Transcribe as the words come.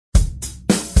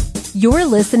You're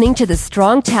listening to the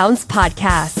Strong Towns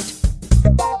Podcast.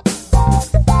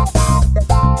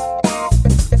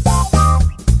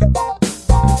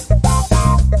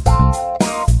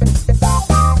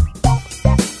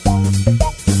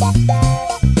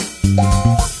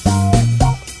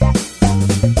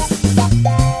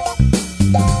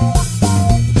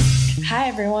 Hi,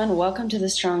 everyone. Welcome to the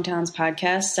Strong Towns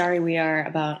Podcast. Sorry we are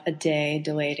about a day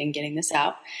delayed in getting this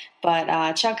out.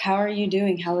 But Chuck, how are you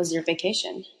doing? How was your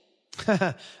vacation?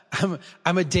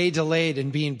 I'm a day delayed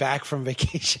in being back from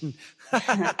vacation.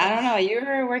 I don't know. You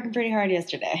were working pretty hard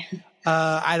yesterday.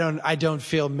 I don't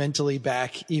feel mentally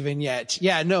back even yet.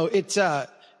 Yeah, no,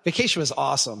 vacation was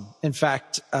awesome. In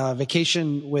fact,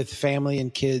 vacation with family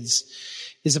and kids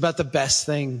is about the best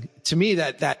thing to me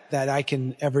that I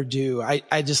can ever do.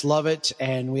 I just love it.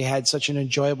 And we had such an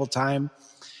enjoyable time.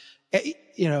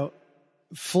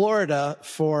 Florida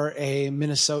for a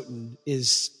Minnesotan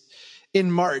in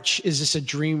March is just a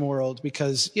dream world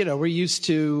because, we're used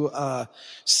to,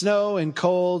 snow and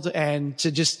cold and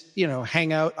to just,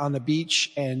 hang out on the beach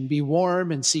and be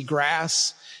warm and see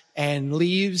grass and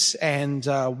leaves and,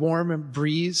 warm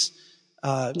breeze.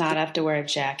 Not have to wear a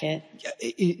jacket.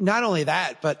 Not only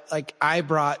that, but like I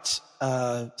brought,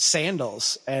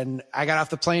 sandals and I got off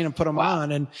the plane and put them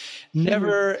on and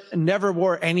never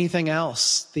wore anything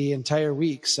else the entire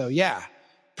week. So yeah,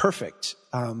 perfect.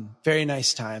 Very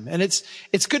nice time. And it's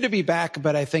good to be back,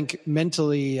 but I think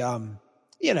mentally,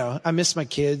 I miss my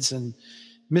kids and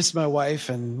miss my wife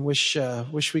and wish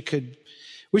we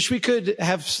could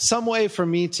have some way for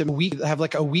me to have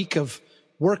like a week of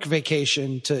work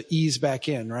vacation to ease back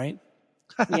in, right?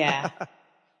 Yeah.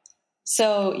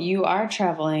 So you are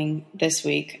traveling this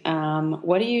week.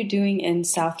 What are you doing in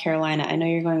South Carolina? I know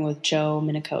you're going with Joe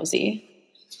Minicozy.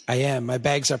 I am. My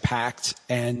bags are packed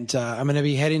and, I'm going to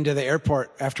be heading to the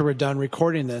airport after we're done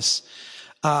recording this.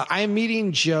 I am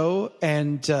meeting Joe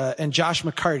and Josh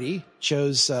McCarty,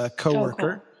 Joe's,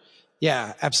 coworker. Oh, cool.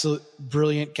 Yeah. Absolute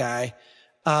brilliant guy.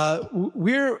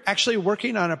 We're actually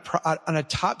working on a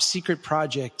top secret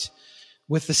project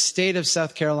with the state of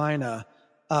South Carolina,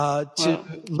 to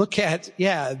look at,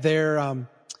 their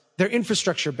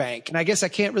infrastructure bank. And I guess I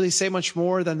can't really say much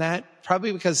more than that,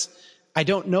 probably because I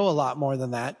don't know a lot more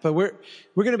than that, but we're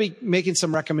going to be making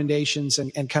some recommendations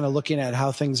and kind of looking at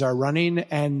how things are running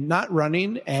and not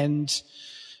running. And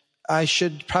I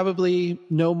should probably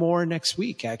know more next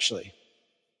week, actually.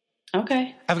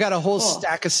 Okay. I've got a whole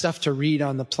stack of stuff to read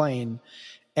on the plane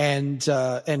and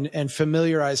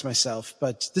familiarize myself.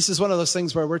 But this is one of those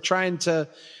things where we're trying to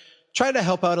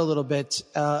help out a little bit,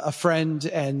 a friend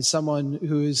and someone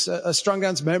who's a Strong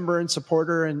Downs member and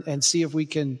supporter and see if we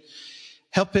can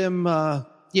help him,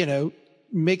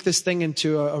 make this thing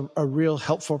into a real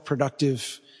helpful,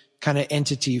 productive kind of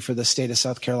entity for the state of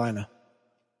South Carolina.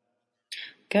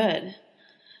 Good.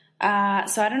 So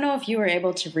I don't know if you were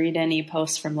able to read any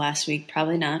posts from last week.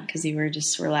 Probably not, because you were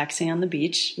just relaxing on the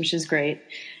beach, which is great.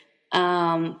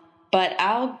 But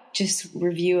I'll just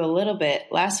review a little bit.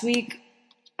 Last week,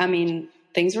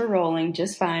 things were rolling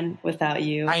just fine without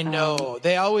you. I know.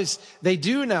 They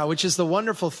do now, which is the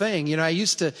wonderful thing. I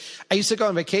used to go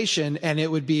on vacation and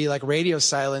it would be like radio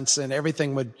silence and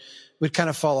everything would kind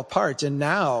of fall apart. And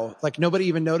now, like, nobody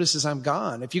even notices I'm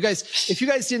gone. If you guys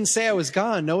didn't say I was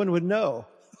gone, no one would know.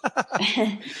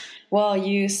 Well,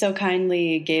 you so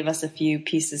kindly gave us a few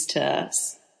pieces to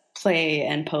play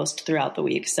and post throughout the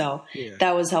week. So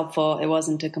That was helpful. It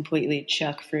wasn't a completely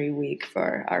Chuck-free week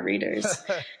for our readers.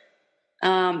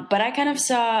 But I kind of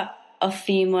saw a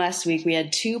theme last week. We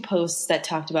had two posts that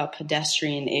talked about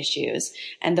pedestrian issues,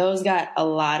 and those got a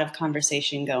lot of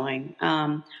conversation going.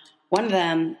 One of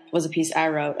them was a piece I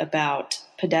wrote about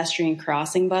pedestrian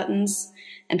crossing buttons,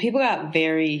 and people got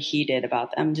very heated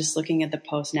about them. I'm just looking at the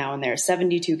post now, and there are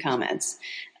 72 comments.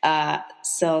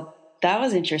 So that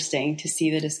was interesting to see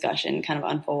the discussion kind of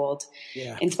unfold.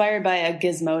 Yeah. Inspired by a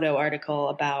Gizmodo article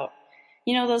about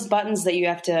those buttons that you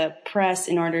have to press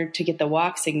in order to get the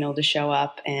walk signal to show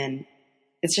up. And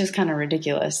it's just kind of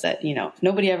ridiculous that,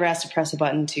 nobody ever has to press a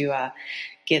button to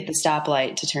get the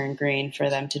stoplight to turn green for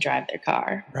them to drive their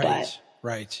car.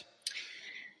 Right.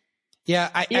 Yeah.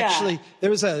 Actually, there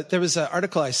was an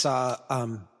article I saw.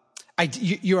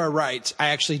 You are right. I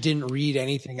actually didn't read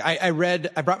anything. I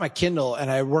brought my Kindle and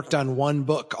I worked on one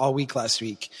book all week last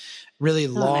week. Really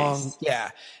long. Nice.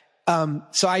 Yeah.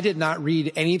 So I did not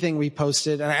read anything we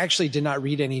posted, and I actually did not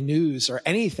read any news or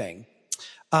anything.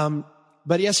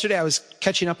 But yesterday I was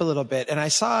catching up a little bit and I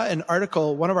saw an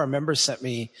article one of our members sent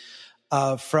me,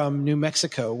 from New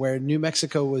Mexico, where New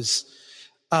Mexico was,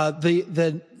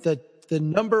 the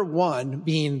number one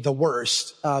being the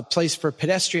worst, place for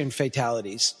pedestrian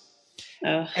fatalities.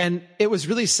 Ugh. And it was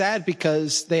really sad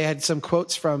because they had some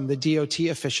quotes from the DOT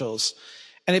officials.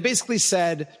 And they basically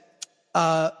said,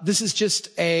 this is just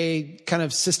a kind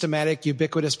of systematic,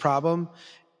 ubiquitous problem,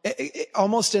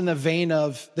 almost in the vein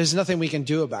of there's nothing we can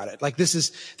do about it. Like there's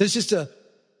just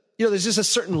a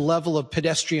certain level of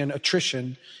pedestrian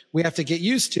attrition we have to get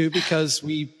used to because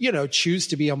we, choose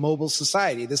to be a mobile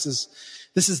society. This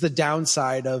is the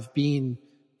downside of being,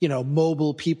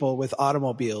 mobile people with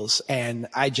automobiles. And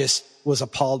I just was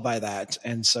appalled by that.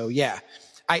 And so, yeah,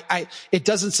 it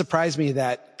doesn't surprise me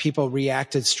that people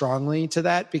reacted strongly to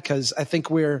that because I think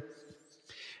we're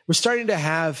starting to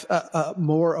have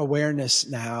more awareness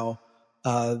now,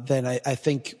 than I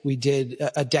think we did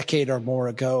a decade or more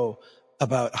ago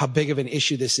about how big of an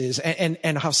issue this is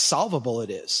and how solvable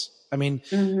it is. I mean,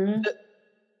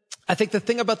 I think the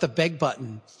thing about the beg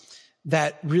button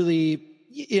that really,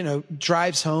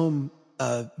 drives home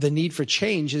the need for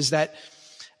change is that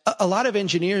a lot of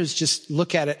engineers just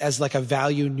look at it as like a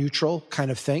value neutral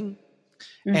kind of thing.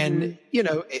 And,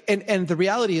 and the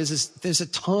reality is there's a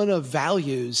ton of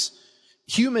values,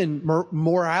 human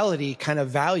morality kind of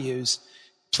values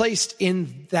placed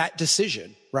in that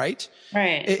decision, right?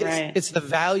 Right. It's the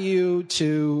value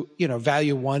to,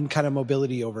 value one kind of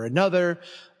mobility over another,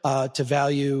 to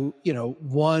value,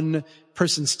 one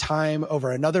person's time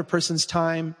over another person's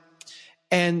time.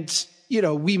 And,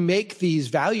 we make these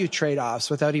value trade-offs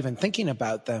without even thinking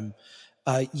about them.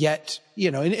 Yet,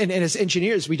 and as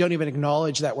engineers, we don't even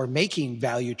acknowledge that we're making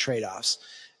value trade-offs.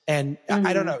 And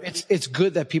I don't know, it's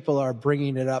good that people are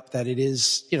bringing it up that it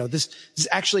is, this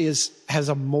actually has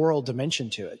a moral dimension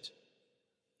to it.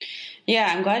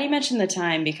 Yeah, I'm glad you mentioned the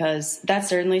time because that's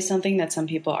certainly something that some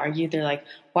people argue. They're like,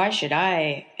 why should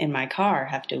I in my car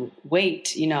have to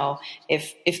wait?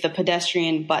 If the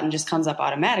pedestrian button just comes up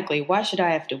automatically, why should I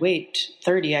have to wait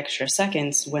 30 extra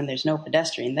seconds when there's no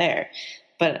pedestrian there?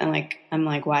 But I'm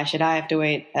like, why should I have to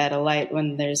wait at a light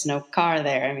when there's no car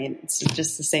there? I mean, it's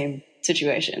just the same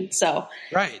situation. So,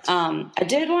 right. I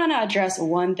did want to address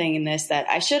one thing in this that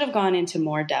I should have gone into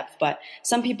more depth, but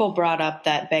some people brought up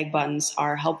that beg buttons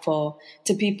are helpful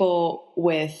to people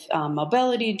with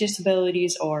mobility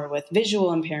disabilities or with visual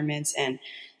impairments. And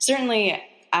certainly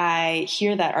I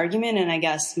hear that argument. And I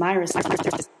guess my response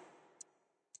is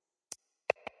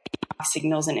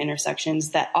signals and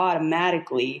intersections that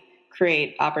automatically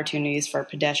create opportunities for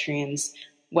pedestrians,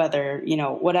 whether,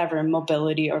 whatever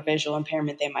mobility or visual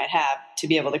impairment they might have, to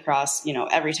be able to cross,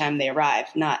 every time they arrive,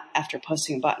 not after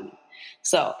pushing a button.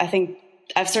 So I think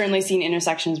I've certainly seen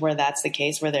intersections where that's the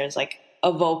case, where there's like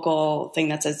a vocal thing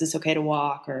that says it's okay to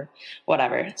walk or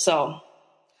whatever. So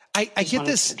I get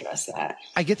this. To address that.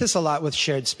 I get this a lot with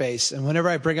shared space. And whenever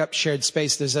I bring up shared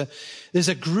space, there's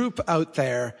a group out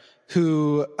there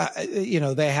who,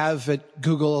 they have at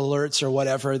Google Alerts or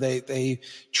whatever, they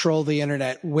troll the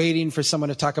internet waiting for someone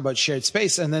to talk about shared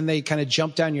space. And then they kind of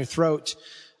jump down your throat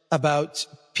about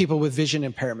people with vision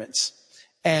impairments.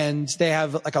 And they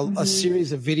have like a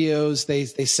series of videos they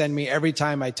send me every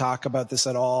time I talk about this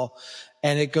at all.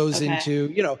 And it goes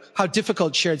into, how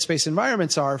difficult shared space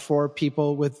environments are for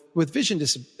people with vision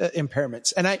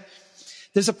impairments. And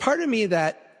there's a part of me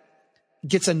that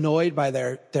gets annoyed by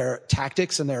their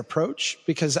tactics and their approach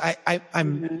because I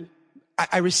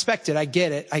respect it. I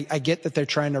get it. I get that they're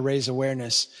trying to raise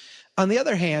awareness. On the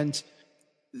other hand,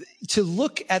 to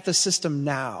look at the system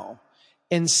now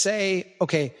and say,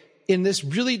 okay, in this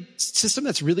really system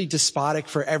that's really despotic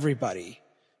for everybody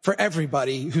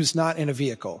who's not in a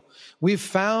vehicle, we've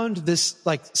found this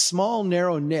like small,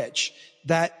 narrow niche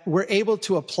that we're able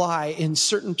to apply in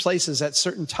certain places at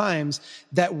certain times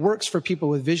that works for people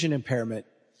with vision impairment.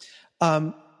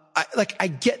 I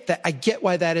get that. I get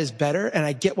why that is better and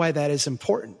I get why that is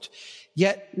important.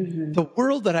 Yet the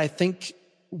world that I think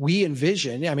we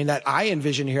envision, that I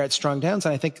envision here at Strong Towns,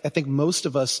 and I think most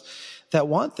of us that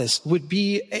want this would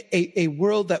be a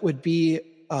world that would be,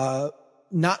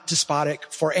 not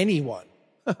despotic for anyone.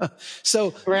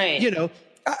 So, right.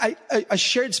 A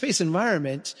shared space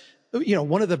environment,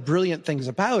 one of the brilliant things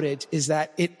about it is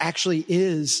that it actually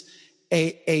is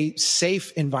a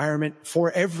safe environment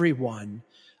for everyone.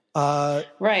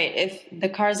 Right. If the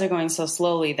cars are going so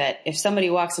slowly that if somebody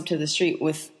walks up to the street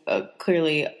with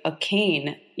clearly a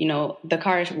cane, the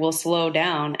car will slow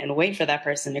down and wait for that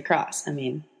person to cross. I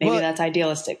mean, maybe that's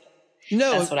idealistic.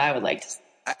 No, that's what I would like to say.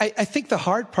 I think the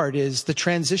hard part is the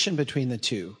transition between the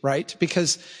two, right?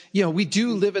 Because, we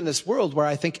do live in this world where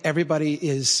I think everybody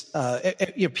is,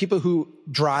 people who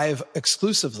drive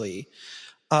exclusively,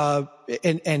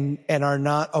 and are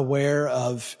not aware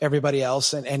of everybody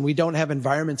else. And we don't have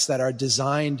environments that are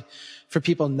designed for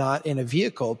people not in a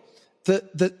vehicle.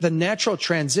 the natural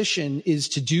transition is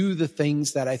to do the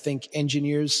things that I think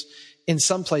engineers in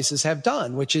some places have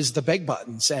done, which is the beg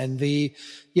buttons and the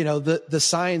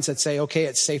signs that say, okay,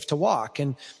 it's safe to walk.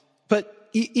 But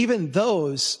even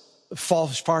those fall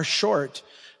far short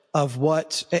of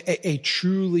what a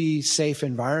truly safe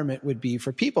environment would be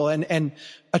for people and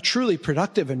a truly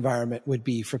productive environment would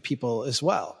be for people as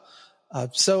well. I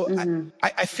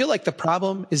feel like the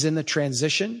problem is in the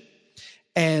transition.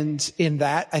 And in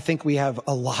that, I think we have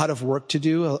a lot of work to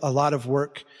do, a lot of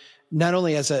work, not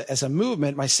only as a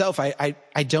movement. Myself, I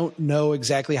don't know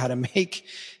exactly how to make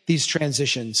these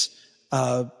transitions,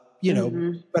 but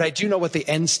I do know what the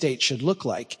end state should look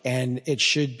like. And it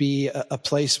should be a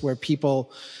place where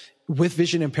people with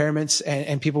vision impairments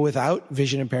and people without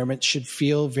vision impairments should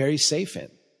feel very safe in.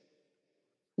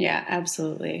 Yeah,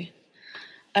 absolutely.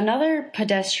 Another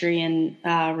pedestrian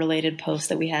related post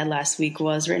that we had last week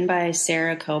was written by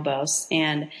Sarah Kobos,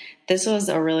 and this was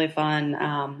a really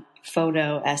fun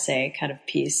photo essay kind of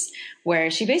piece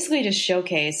where she basically just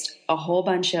showcased a whole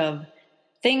bunch of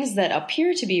things that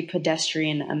appear to be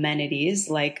pedestrian amenities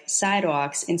like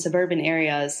sidewalks in suburban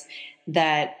areas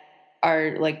that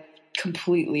are like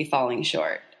completely falling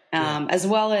short. As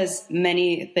well as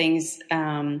many things,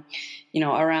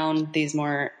 around these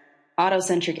more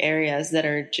auto-centric areas that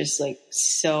are just like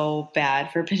so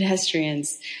bad for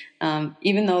pedestrians.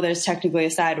 Even though there's technically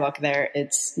a sidewalk there,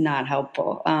 it's not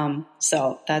helpful.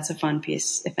 So that's a fun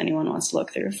piece if anyone wants to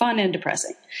look through. Fun and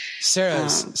depressing.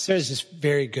 Sarah's just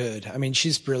very good. I mean,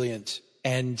 she's brilliant.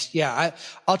 And yeah,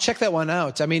 I'll check that one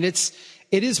out. I mean, it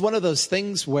is one of those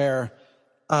things where,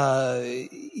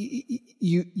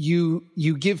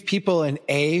 you give people an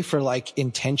A for like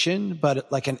intention,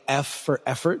 but like an F for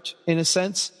effort in a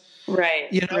sense. Right.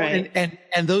 Right.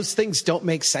 And those things don't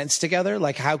make sense together.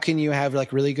 Like, how can you have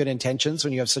like really good intentions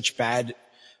when you have such bad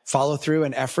follow through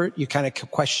and effort? You kind of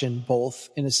question both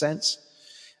in a sense.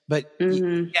 But I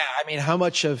mean, how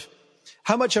much of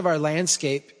our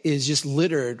landscape is just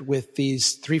littered with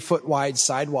these 3-foot wide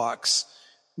sidewalks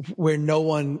where no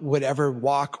one would ever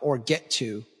walk or get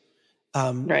to?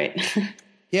 Right.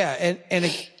 Yeah.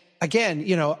 And again,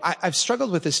 I've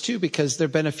struggled with this too, because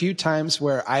there've been a few times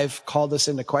where I've called this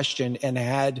into question and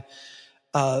had,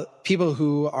 people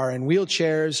who are in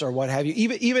wheelchairs or what have you.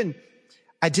 Even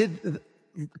I did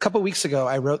a couple of weeks ago,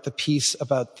 I wrote the piece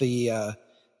about the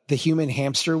human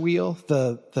hamster wheel,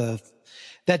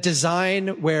 that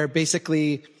design where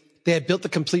basically they had built the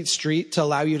complete street to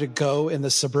allow you to go in the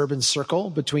suburban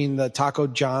circle between the Taco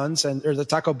John's or the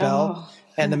Taco Bell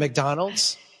and the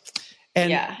McDonald's.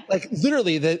 And like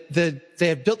literally they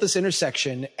had built this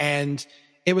intersection and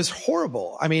it was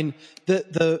horrible. I mean,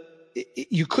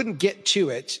 you couldn't get to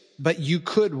it, but you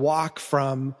could walk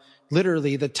from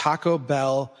literally the Taco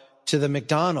Bell to the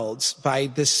McDonald's by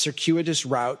this circuitous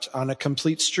route on a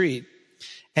complete street.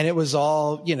 And it was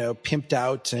all, pimped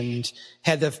out and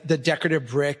had the decorative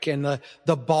brick and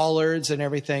the bollards and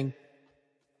everything.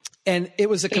 And it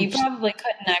was you probably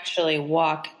couldn't actually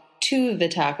walk to the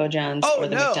Taco John's or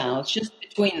the McDonald's, just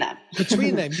between them.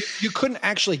 Between them. You couldn't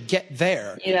actually get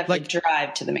there. You'd have to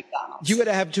drive to the McDonald's. You would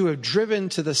have to have driven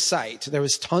to the site. There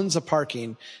was tons of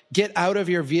parking. Get out of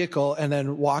your vehicle and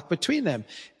then walk between them.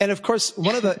 And of course,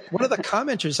 one of the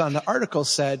commenters on the article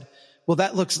said, well,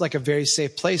 that looks like a very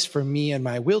safe place for me and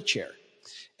my wheelchair.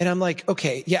 And I'm like,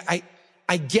 okay, yeah,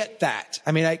 I get that.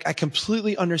 I mean, I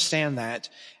completely understand that.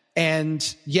 And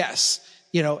yes,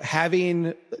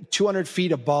 having 200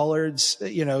 feet of bollards,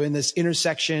 in this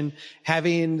intersection,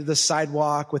 having the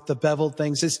sidewalk with the beveled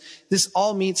things, this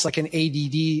all meets like an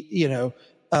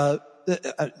ADD,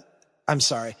 I'm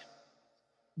sorry.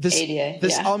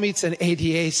 This all meets an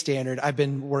ADA standard. I've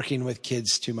been working with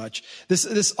kids too much.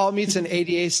 This all meets an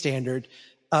ADA standard,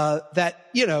 that,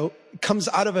 comes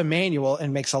out of a manual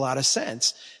and makes a lot of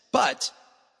sense. But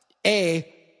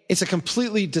it's a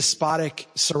completely despotic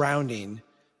surrounding.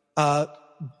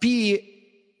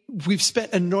 B, we've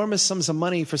spent enormous sums of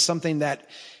money for something that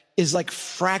is like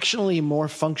fractionally more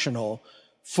functional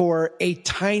for a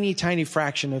tiny, tiny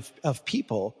fraction of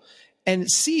people. And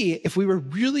C, if we were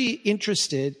really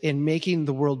interested in making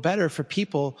the world better for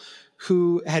people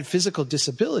who had physical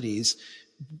disabilities,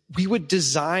 we would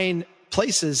design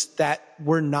places that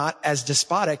were not as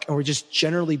despotic and were just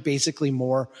generally basically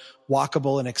more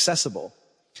walkable and accessible.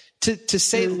 To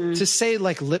say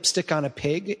like lipstick on a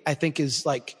pig, I think is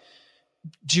like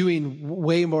doing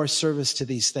way more service to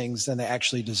these things than they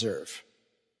actually deserve.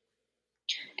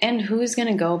 And who's going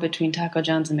to go between Taco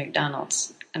John's and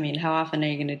McDonald's? I mean, how often are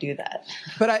you going to do that?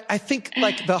 But I think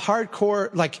like the hardcore,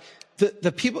 like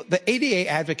the people, the ADA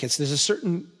advocates, there's a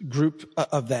certain group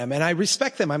of them, and I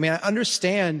respect them. I mean, I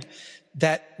understand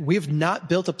that we've not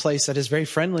built a place that is very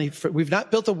friendly we've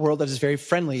not built a world that is very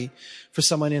friendly for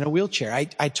someone in a wheelchair.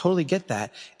 I totally get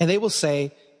that. And they will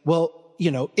say, well,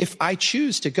 if I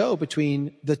choose to go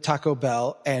between the Taco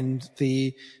Bell and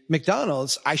the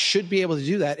McDonald's, I should be able to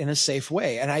do that in a safe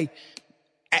way. And I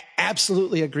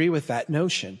absolutely agree with that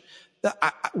notion.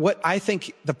 What I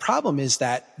think the problem is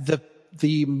that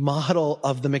the model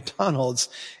of the McDonald's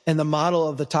and the model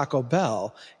of the Taco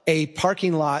Bell, a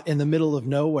parking lot in the middle of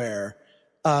nowhere,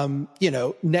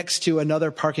 next to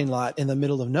another parking lot in the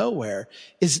middle of nowhere,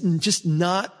 is just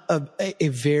not a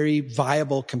very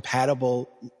viable, compatible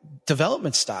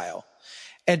development style.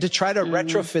 And to try to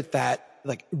retrofit that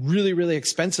like really, really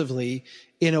expensively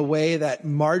in a way that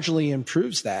marginally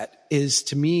improves that is,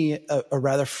 to me, a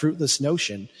rather fruitless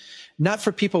notion. Not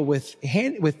for people with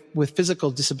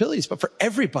physical disabilities, but for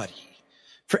everybody.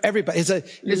 For everybody.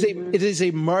 It is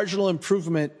a marginal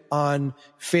improvement on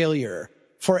failure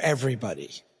for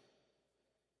everybody.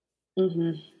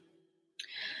 Mm-hmm.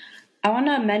 I want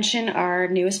to mention our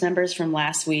newest members from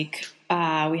last week.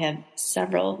 We had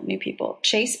several new people.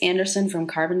 Chase Anderson from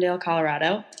Carbondale,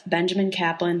 Colorado. Benjamin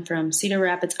Kaplan from Cedar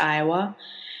Rapids, Iowa.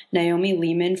 Naomi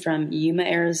Lehman from Yuma,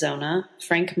 Arizona.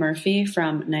 Frank Murphy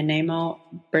from Nanaimo,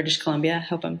 British Columbia. I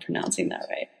hope I'm pronouncing that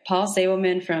right. Paul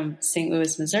Sableman from St.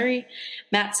 Louis, Missouri.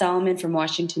 Matt Solomon from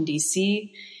Washington,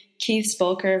 D.C. Keith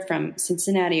Spolker from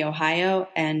Cincinnati, Ohio.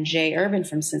 And Jay Urban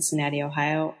from Cincinnati,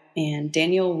 Ohio. And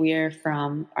Daniel Weir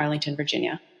from Arlington,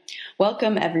 Virginia.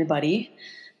 Welcome, everybody.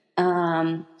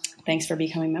 Thanks for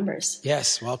becoming members.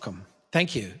 Yes, welcome.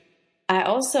 Thank you. I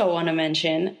also want to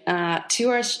mention to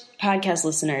our podcast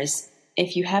listeners,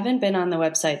 if you haven't been on the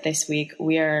website this week,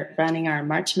 we are running our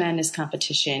March Madness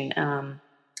competition.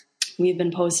 We've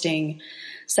been posting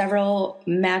several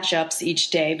matchups each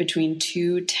day between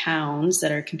two towns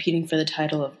that are competing for the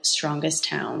title of Strongest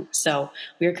Town. So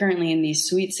we are currently in the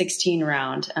Sweet 16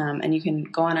 round, and you can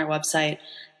go on our website.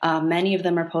 Many of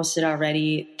them are posted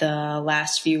already. The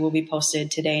last few will be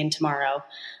posted today and tomorrow.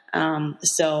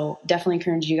 So definitely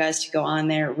encourage you guys to go on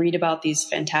there, read about these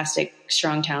fantastic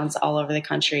strong towns all over the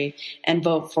country, and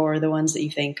vote for the ones that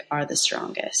you think are the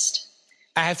strongest.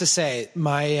 I have to say,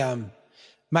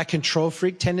 my control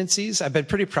freak tendencies, I've been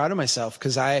pretty proud of myself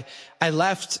because I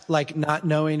left like not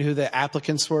knowing who the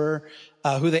applicants were,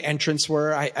 who the entrants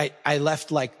were. I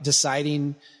left like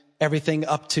deciding everything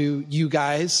up to you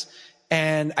guys.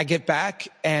 And I get back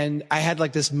and I had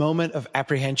like this moment of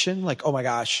apprehension, like, oh my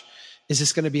gosh, is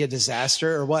this going to be a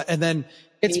disaster or what? And then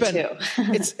I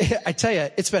tell you,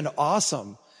 it's been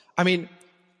awesome. I mean,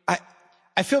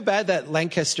 I feel bad that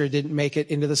Lancaster didn't make it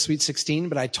into the Sweet 16,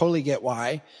 but I totally get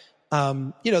why.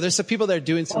 There's some people that are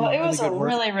doing some really good work. It was a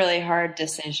really, really hard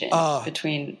decision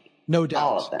between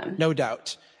all of them. No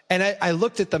doubt. And I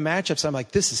looked at the matchups. I'm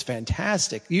like, this is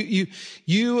fantastic. You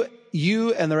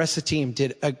and the rest of the team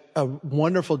did a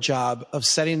wonderful job of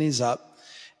setting these up.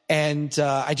 And,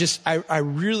 I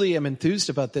really am enthused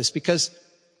about this because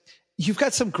you've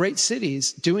got some great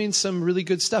cities doing some really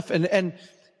good stuff. And,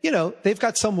 they've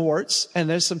got some warts and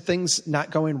there's some things not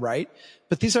going right,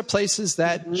 but these are places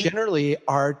that generally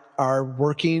are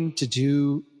working to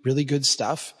do really good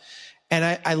stuff. And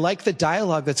I like the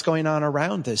dialogue that's going on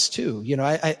around this too.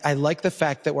 I like the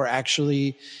fact that we're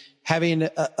actually having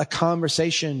a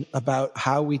conversation about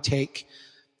how we take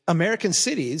American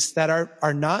cities that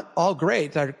are not all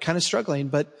great, that are kind of struggling,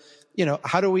 but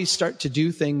how do we start to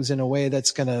do things in a way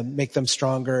that's going to make them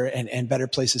stronger and better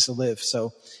places to live?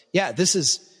 So yeah, this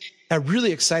is a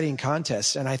really exciting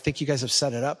contest. And I think you guys have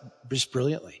set it up just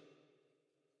brilliantly.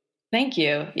 Thank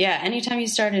you. Yeah. Anytime you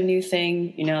start a new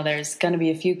thing, there's going to be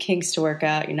a few kinks to work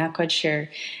out. You're not quite sure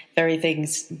if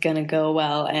everything's going to go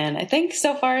well. And I think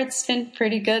so far it's been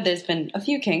pretty good. There's been a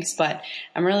few kinks, but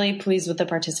I'm really pleased with the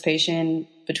participation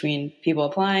between people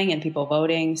applying and people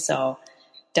voting. So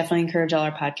definitely encourage all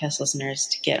our podcast listeners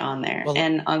to get on there. Well,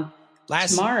 and on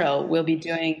tomorrow we'll be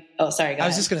doing, I was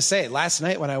just going to say, last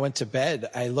night when I went to bed,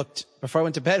 before I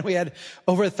went to bed, we had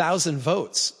over 1,000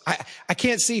 votes. I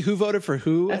can't see who voted for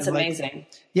who. That's amazing.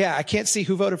 Yeah. I can't see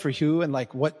who voted for who and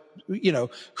like what,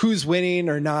 who's winning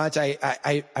or not.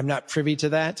 I'm not privy to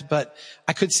that, but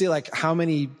I could see like how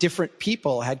many different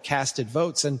people had casted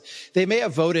votes, and they may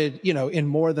have voted, in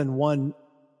more than one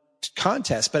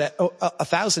contest, but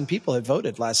 1,000 people had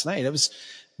voted last night. It was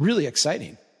really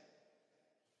exciting.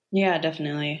 Yeah,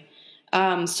 definitely.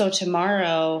 So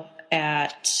tomorrow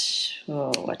at,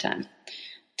 what time?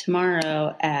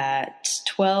 Tomorrow at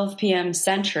 12 p.m.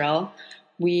 Central,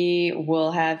 we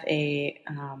will have a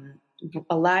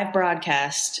a live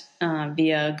broadcast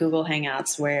via Google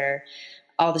Hangouts where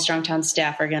all the Strongtown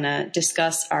staff are going to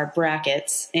discuss our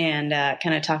brackets and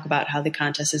kind of talk about how the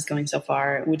contest is going so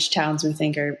far, which towns we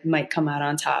think might come out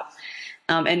on top.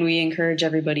 And we encourage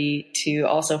everybody to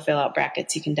also fill out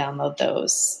brackets. You can download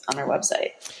those on our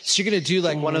website. So you're going to do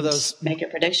like one of those, make your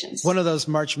predictions. One of those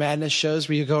March Madness shows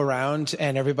where you go around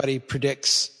and everybody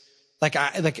predicts,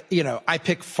 I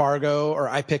pick Fargo or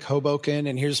I pick Hoboken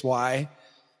and here's why.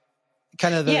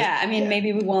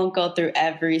 Maybe we won't go through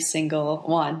every single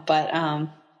one, but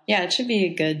it should be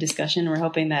a good discussion. We're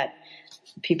hoping that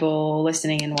people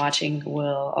listening and watching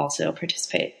will also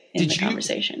participate in the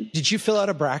conversation. Did you fill out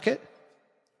a bracket?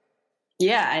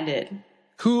 Yeah, I did.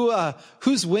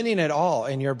 Who's winning it all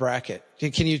in your bracket?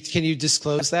 Can you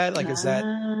disclose that? Is that?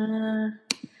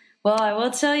 Well, I will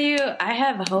tell you, I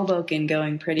have Hoboken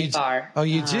going pretty far. Oh,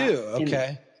 you do?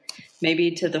 Okay.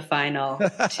 Maybe to the final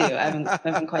too. I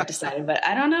haven't quite decided, but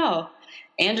I don't know.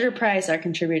 Andrew Price, our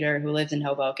contributor who lives in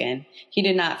Hoboken, he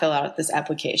did not fill out this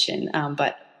application,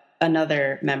 but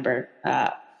another member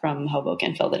from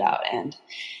Hoboken filled it out, and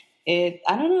I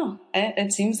don't know.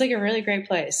 It seems like a really great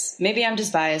place. Maybe I'm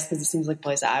just biased because it seems like a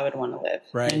place I would want to live.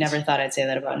 Right. I never thought I'd say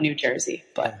that about New Jersey,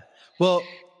 but well,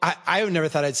 I never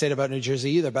thought I'd say it about New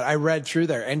Jersey either. But I read through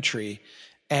their entry,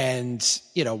 and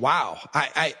wow,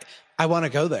 I want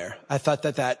to go there. I thought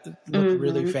that looked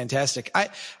really fantastic. I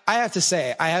have to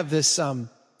say, I have this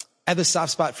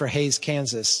soft spot for Hays,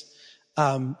 Kansas,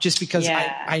 just because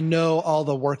I know all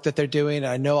the work that they're doing. And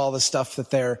I know all the stuff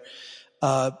that they're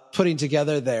putting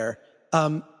together there.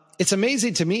 It's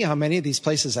amazing to me how many of these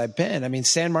places I've been. I mean,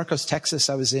 San Marcos, Texas,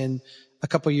 I was in a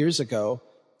couple years ago,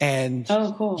 and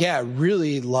cool.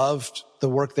 Really loved the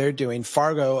work they're doing.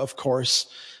 Fargo, of course,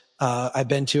 I've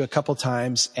been to a couple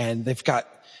times, and they've got,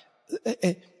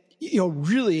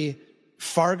 really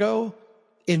Fargo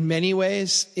in many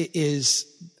ways is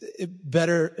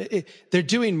better. They're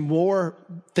doing more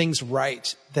things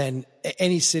right than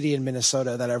any city in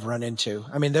Minnesota that I've run into.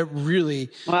 I mean, they're really,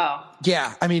 wow.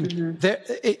 Yeah. I mean,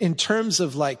 in terms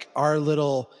of like our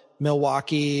little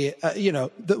Milwaukee,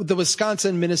 the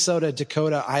Wisconsin, Minnesota,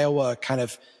 Dakota, Iowa kind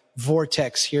of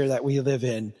vortex here that we live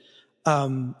in.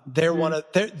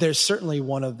 They're certainly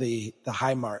one of the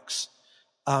high marks.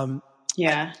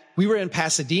 We were in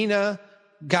Pasadena.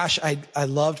 Gosh, I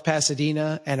loved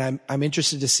Pasadena, and I'm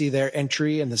interested to see their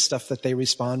entry and the stuff that they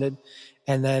responded.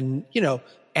 And then,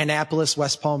 Annapolis,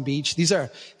 West Palm Beach. These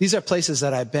are places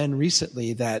that I've been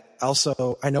recently that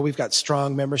also, I know we've got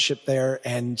strong membership there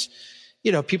and,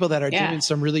 people that are doing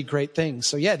some really great things.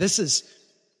 So this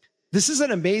is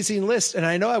an amazing list. And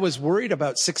I know I was worried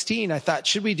about 16. I thought,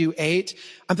 should we do 8?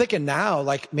 I'm thinking now,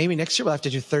 like maybe next year we'll have to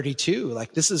do 32.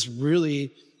 Like this is a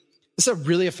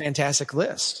really fantastic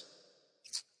list.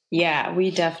 Yeah, we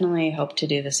definitely hope to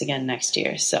do this again next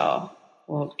year. So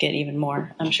we'll get even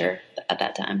more, I'm sure, at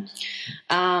that time.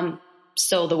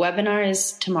 So the webinar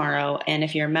is tomorrow. And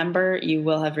if you're a member, you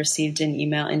will have received an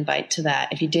email invite to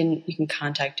that. If you didn't, you can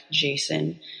contact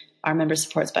Jason, our member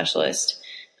support specialist.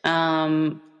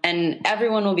 And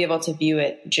everyone will be able to view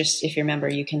it. Just if you're a member,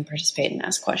 you can participate and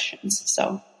ask questions.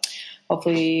 So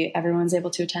hopefully everyone's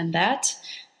able to attend that.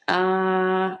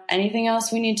 Anything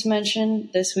else we need to mention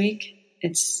this week?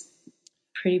 It's a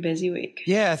pretty busy week.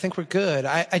 Yeah, I think we're good.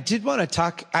 I did want to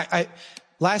talk.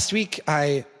 Last week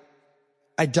I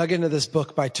dug into this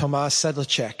book by Tomas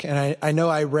Sedlacek, and I know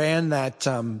I ran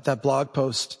that blog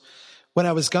post when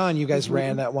I was gone. You guys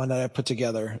ran that one that I put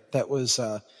together. That was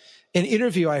an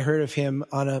interview I heard of him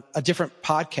on a different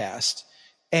podcast.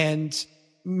 And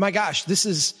my gosh, this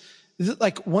is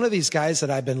like one of these guys that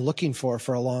I've been looking for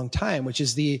a long time, which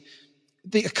is the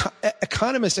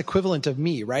economist equivalent of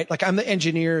me, right? Like I'm the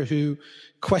engineer who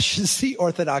questions the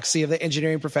orthodoxy of the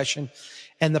engineering profession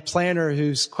and the planner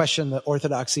who's questioned the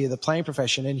orthodoxy of the planning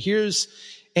profession. And here's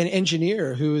an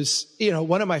engineer who's,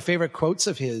 one of my favorite quotes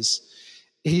of his.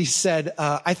 He said,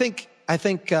 I think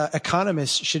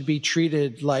economists should be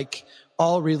treated like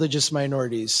all religious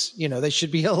minorities. They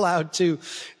should be allowed to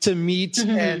meet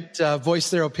and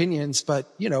voice their opinions,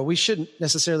 but, we shouldn't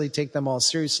necessarily take them all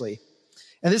seriously.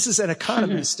 And this is an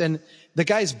economist, and the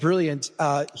guy's brilliant.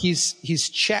 He's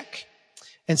Czech.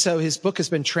 And so his book has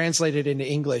been translated into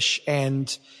English,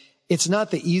 and it's not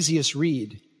the easiest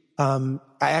read. I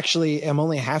actually am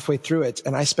only halfway through it,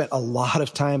 and I spent a lot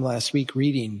of time last week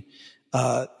reading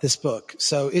this book.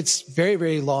 So it's very,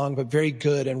 very long, but very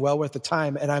good and well worth the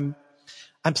time. And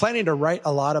I'm planning to write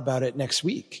a lot about it next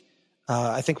week.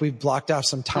 I think we've blocked off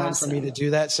some time for me to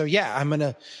do that. So I'm going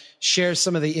to share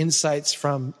some of the insights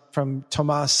from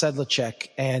Tomas Sedlacek,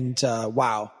 and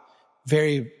wow,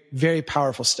 very, very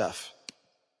powerful stuff.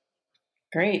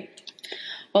 Great.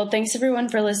 Well, thanks everyone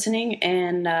for listening,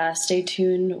 and stay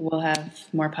tuned. We'll have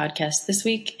more podcasts this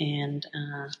week, and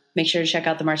make sure to check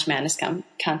out the March Madness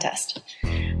contest.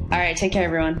 All right, take care,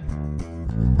 everyone.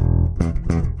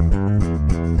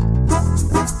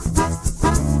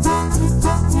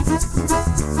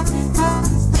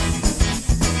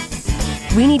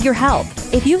 We need your help.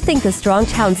 If you think the Strong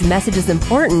Towns message is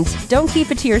important, don't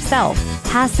keep it to yourself.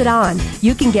 Pass it on.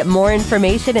 You can get more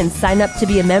information and sign up to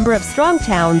be a member of Strong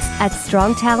Towns at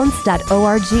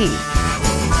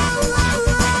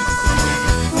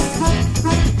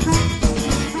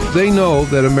strongtowns.org. They know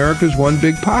that America's one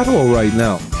big pothole right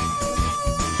now.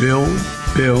 Bill,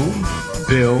 Bill,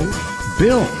 Bill,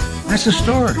 Bill. That's the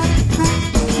story.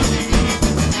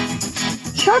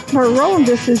 Chuck Marone,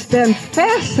 this has been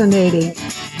fascinating.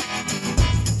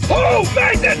 Oh,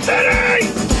 Magnet City!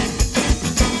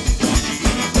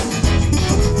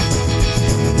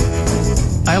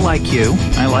 I like you.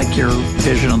 I like your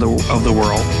vision of the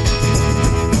world.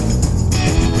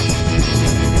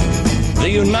 The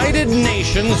United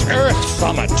Nations Earth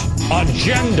Summit,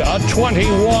 Agenda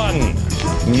 21.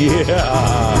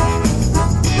 Yeah.